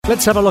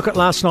Let's have a look at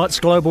last night's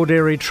Global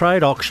Dairy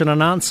Trade Auction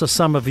and answer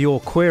some of your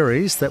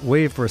queries that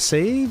we've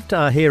received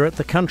here at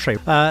the country.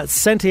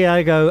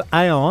 Santiago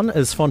Aon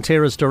is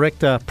Fonterra's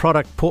Director,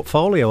 Product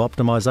Portfolio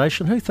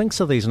Optimisation. Who thinks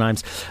of these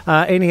names?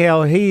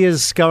 Anyhow, he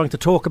is going to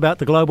talk about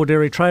the Global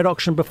Dairy Trade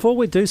Auction. Before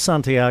we do,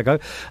 Santiago,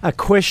 a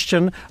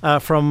question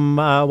from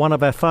one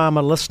of our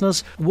farmer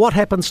listeners. What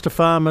happens to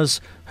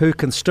farmers who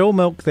can still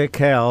milk their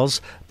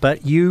cows,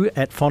 but you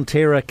at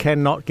Fonterra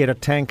cannot get a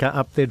tanker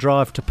up their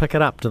drive to pick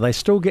it up? Do they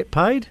still get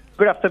paid?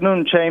 Good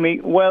afternoon, Jamie.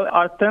 Well,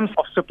 our terms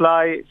of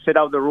supply set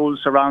out the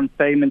rules around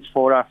payments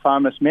for our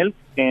farmers' milk,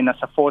 and as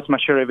a force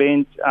majeure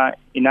event,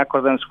 in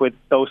accordance with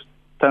those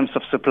terms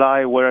of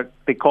supply, where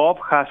the co-op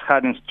has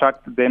had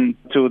instructed them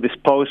to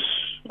dispose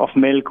of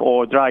milk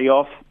or dry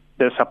off,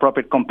 there's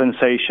appropriate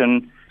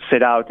compensation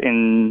set out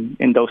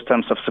in those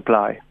terms of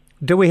supply.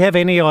 Do we have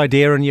any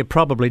idea, and you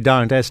probably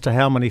don't, as to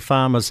how many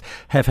farmers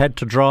have had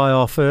to dry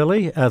off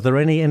early? Are there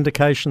any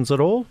indications at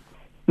all?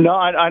 No,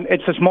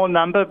 it's a small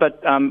number, but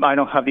I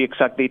don't have the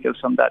exact details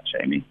on that,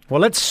 Jamie.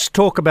 Well, let's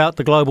talk about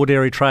the Global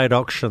Dairy Trade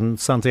Auction,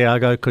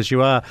 Santiago, because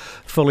you are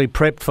fully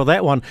prepped for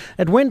that one.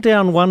 It went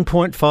down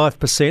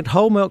 1.5%.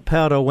 Whole milk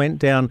powder went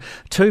down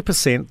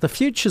 2%. The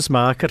futures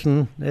market,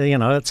 and,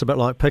 it's a bit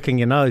like picking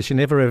your nose. You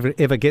never,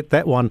 ever get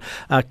that one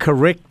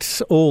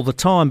correct all the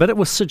time. But it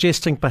was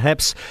suggesting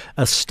perhaps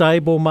a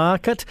stable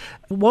market.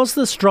 Was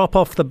this drop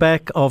off the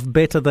back of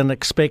better than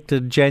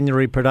expected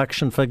January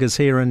production figures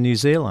here in New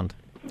Zealand?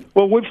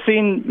 Well, we've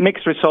seen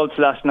mixed results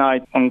last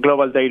night on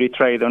global dairy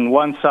trade. On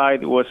one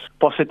side, it was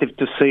positive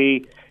to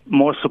see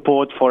more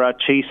support for our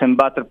cheese and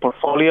butter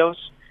portfolios,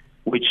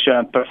 which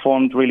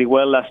performed really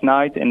well last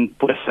night and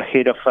put us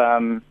ahead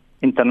of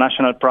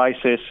international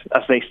prices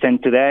as they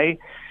stand today.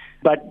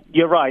 But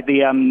you're right,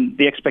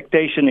 the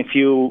expectation, if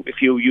you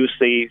use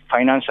the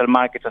financial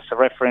markets as a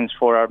reference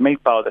for our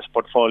milk powders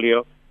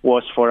portfolio,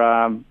 was for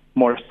a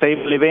more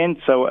stable event.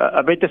 So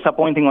a bit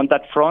disappointing on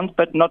that front,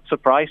 but not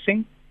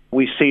surprising.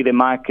 We see the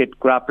market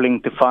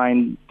grappling to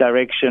find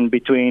direction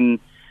between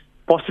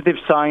positive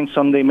signs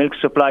on the milk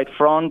supply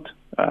front,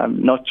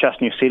 not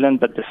just New Zealand,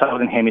 but the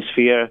Southern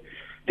Hemisphere,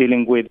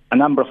 dealing with a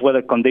number of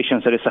weather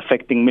conditions that is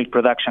affecting milk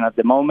production at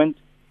the moment,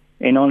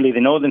 and only the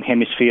Northern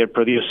Hemisphere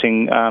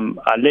producing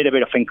a little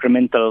bit of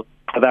incremental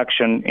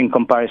production in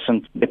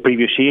comparison to the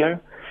previous year.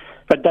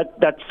 But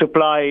that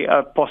supply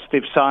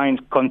positive signs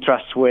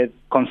contrasts with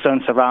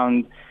concerns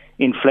around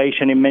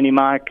inflation in many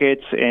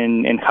markets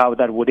and how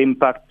that would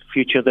impact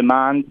future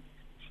demand.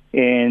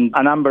 And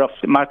a number of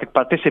market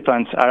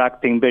participants are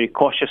acting very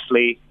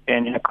cautiously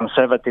and in a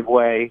conservative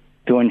way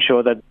to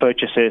ensure that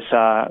purchases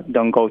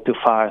don't go too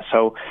far.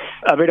 So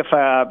a bit of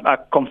a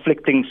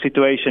conflicting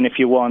situation, if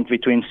you want,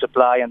 between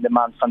supply and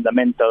demand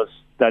fundamentals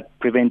that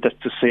prevent us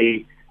to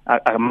see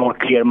a more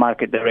clear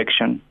market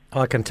direction.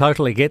 I can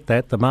totally get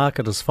that. The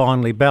market is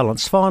finely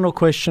balanced. Final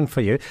question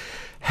for you.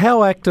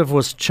 How active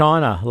was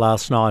China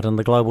last night in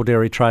the Global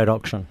Dairy Trade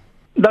Auction?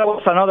 That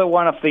was another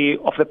one of the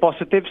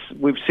positives.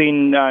 We've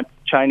seen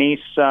Chinese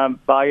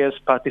buyers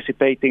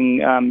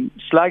participating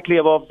slightly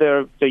above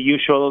their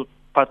usual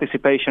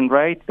participation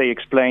rate. They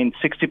explained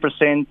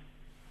 60%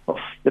 of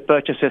the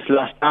purchases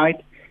last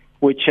night,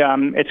 which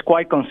it's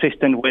quite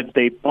consistent with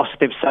the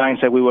positive signs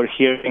that we were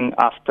hearing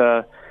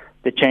after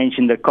the change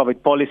in the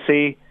COVID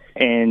policy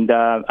and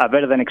a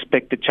better than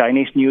expected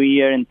Chinese New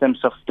Year in terms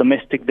of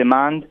domestic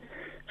demand.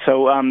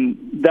 So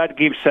that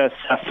gives us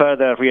a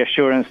further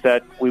reassurance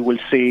that we will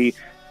see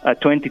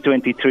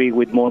 2023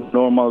 with more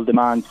normal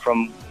demand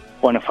from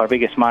one of our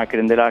biggest markets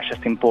and the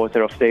largest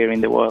importer of dairy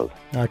in the world.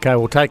 Okay,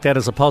 we'll take that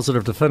as a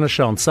positive to finish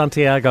on.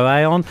 Santiago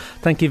Aon,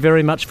 thank you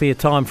very much for your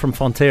time from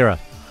Fonterra.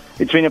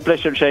 It's been a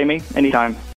pleasure, Jamie. Anytime.